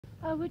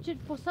Richard,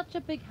 for such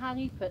a big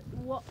hangi pit,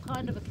 what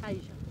kind of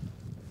occasion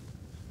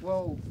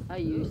Well, are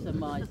you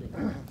surmising?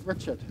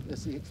 Richard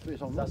is the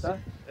expert on this.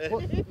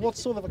 What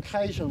sort of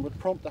occasion would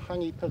prompt a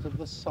hangi pit of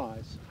this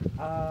size?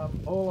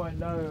 All I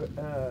know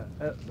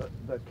at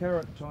the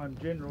current time,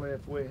 generally,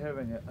 if we're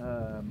having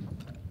a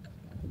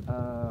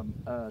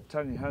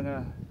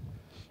tangihanga,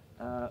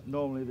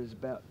 normally there's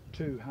about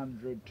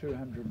 200,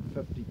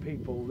 250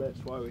 people. That's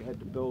why we had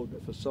to build a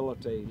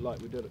facility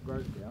like we did at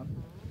Grovetown.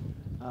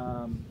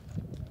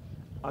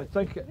 I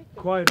think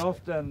quite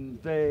often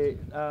the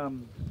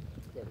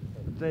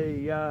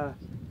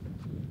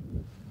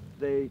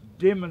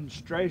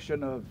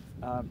demonstration of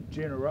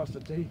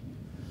generosity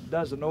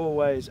doesn't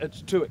always,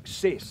 it's to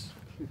excess.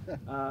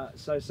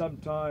 So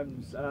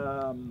sometimes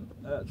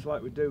it's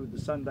like we do with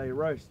the Sunday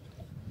roast.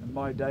 In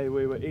my day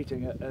we were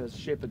eating it as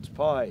shepherd's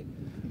pie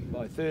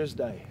by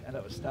Thursday, and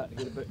it was starting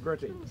to get a bit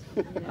gritty.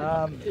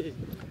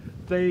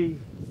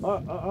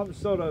 I'm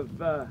sort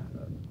of,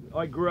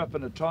 I grew up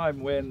in a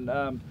time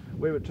when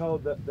we were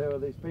told that there were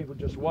these people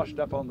just washed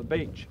up on the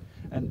beach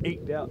and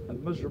eked out a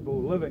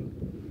miserable living.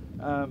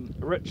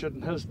 Richard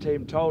and his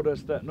team told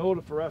us that in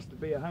order for us to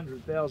be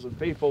 100,000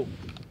 people,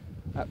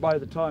 by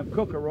the time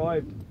Cook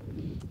arrived,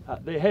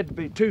 there had to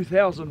be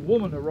 2,000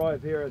 women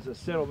arrive here as a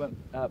settlement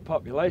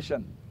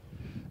population.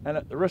 And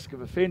at the risk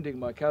of offending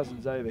my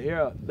cousins over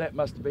here, that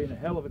must have been a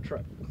hell of a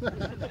trip.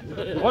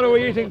 What are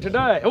we eating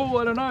today? Oh,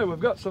 I don't know,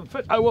 we've got some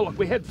fish. Oh, well, look,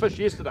 we had fish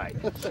yesterday.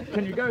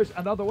 Can you go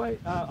another way?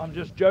 I'm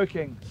just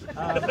joking.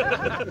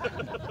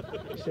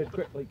 He said,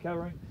 quickly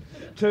covering.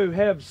 To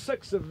have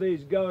 6 of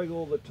these going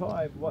all the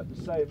time, what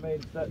you say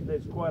means that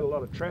there's quite a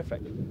lot of traffic.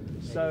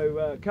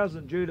 So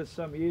cousin Judith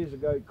some years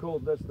ago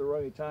called this the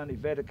Rangitani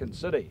Vatican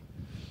City.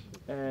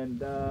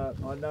 And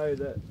I know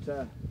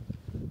that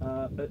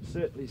it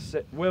certainly,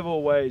 we've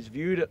always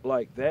viewed it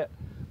like that.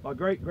 My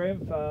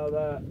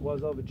great-grandfather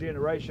was of a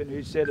generation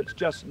who said it's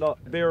just not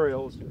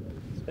burials,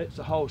 it's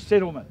a whole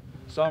settlement.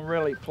 So I'm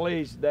really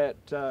pleased that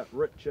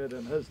Richard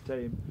and his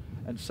team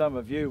and some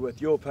of you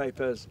with your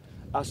papers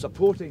are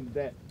supporting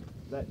that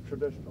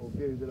traditional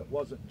view, that it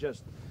wasn't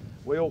just,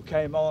 we all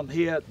came on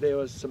here, there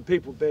was some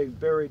people being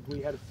buried,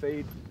 we had a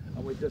feed,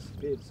 and we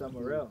disappeared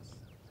somewhere else.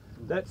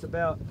 That's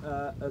about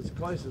as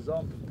close as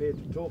I'm prepared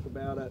to talk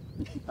about it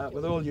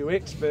with all you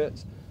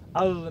experts,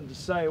 other than to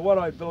say what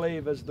I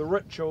believe is the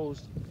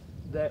rituals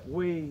that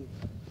we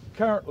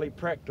currently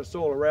practice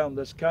all around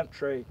this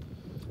country,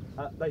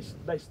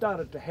 they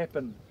started to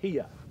happen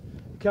here.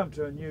 You come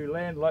to a new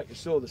land like you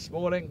saw this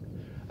morning,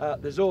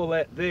 there's all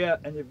that there,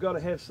 and you've got to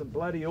have some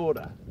bloody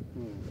order.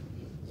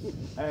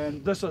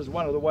 And this is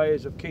one of the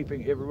ways of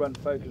keeping everyone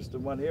focused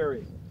in one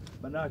area,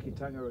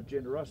 manaakitanga or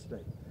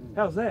generosity.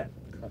 How's that?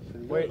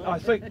 I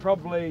think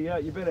probably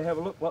you better have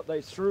a look what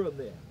they threw in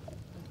there.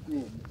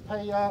 Yeah.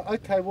 Hey,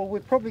 okay, well we're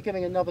probably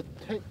getting another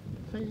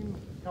team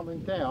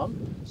coming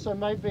down, so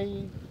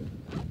maybe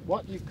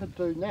what you could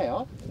do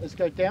now is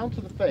go down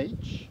to the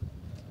beach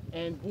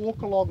and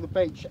walk along the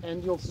beach,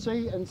 and you'll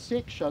see in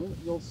section,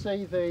 you'll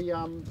see the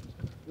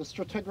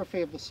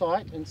stratigraphy of the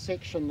site in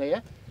section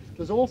there.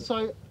 There's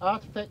also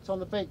artefacts on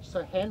the beach,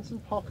 so hands in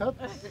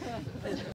pockets.